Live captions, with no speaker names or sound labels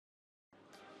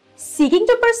Seeking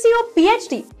to pursue a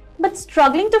PhD but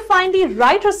struggling to find the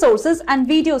right resources and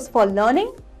videos for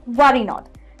learning? Worry not,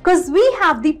 because we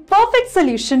have the perfect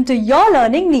solution to your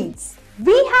learning needs.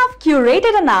 We have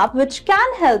curated an app which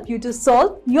can help you to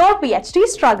solve your PhD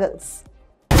struggles.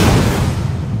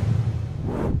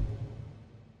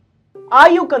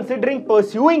 Are you considering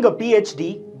pursuing a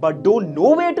PhD but don't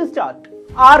know where to start?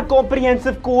 Our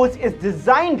comprehensive course is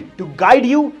designed to guide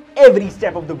you every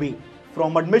step of the way,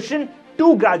 from admission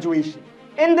to graduation.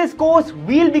 In this course,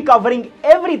 we'll be covering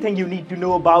everything you need to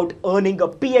know about earning a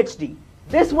PhD.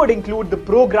 This would include the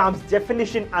program's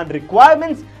definition and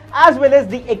requirements, as well as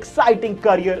the exciting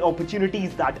career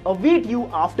opportunities that await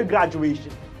you after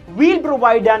graduation. We'll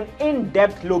provide an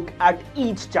in-depth look at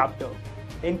each chapter,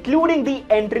 including the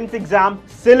entrance exam,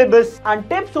 syllabus, and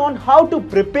tips on how to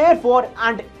prepare for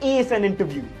and ace an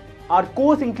interview. Our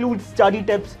course includes study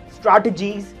tips,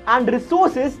 strategies, and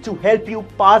resources to help you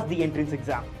pass the entrance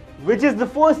exam, which is the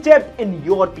first step in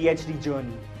your PhD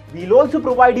journey. We'll also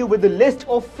provide you with a list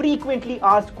of frequently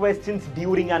asked questions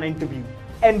during an interview.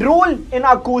 Enroll in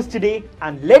our course today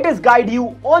and let us guide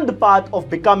you on the path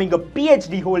of becoming a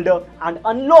PhD holder and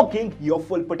unlocking your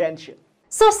full potential.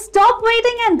 So stop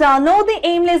waiting and download the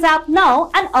Aimlay app now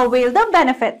and avail the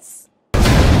benefits.